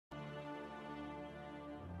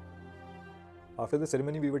After the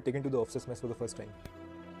ceremony, we were taken to the officers' mess for the first time.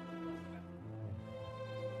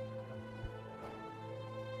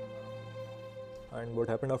 And what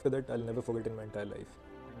happened after that, I'll never forget in my entire life.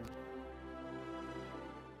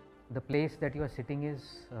 The place that you are sitting is,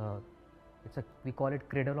 we call it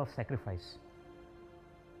Cradle of Sacrifice.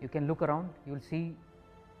 You can look around, you will see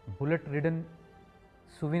bullet-ridden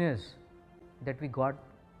souvenirs that we got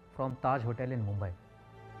from Taj Hotel in Mumbai.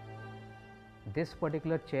 This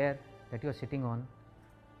particular chair that you are sitting on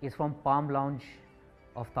is from Palm Lounge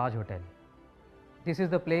of Taj Hotel. This is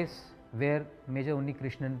the place where Major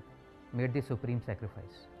Unnikrishnan made the supreme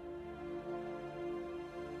sacrifice.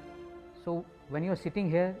 So when you are sitting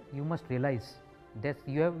here, you must realize that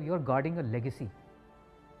you are guarding a legacy.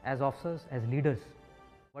 As officers, as leaders,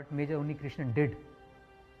 what Major Unnikrishnan did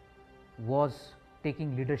was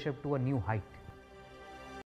taking leadership to a new height.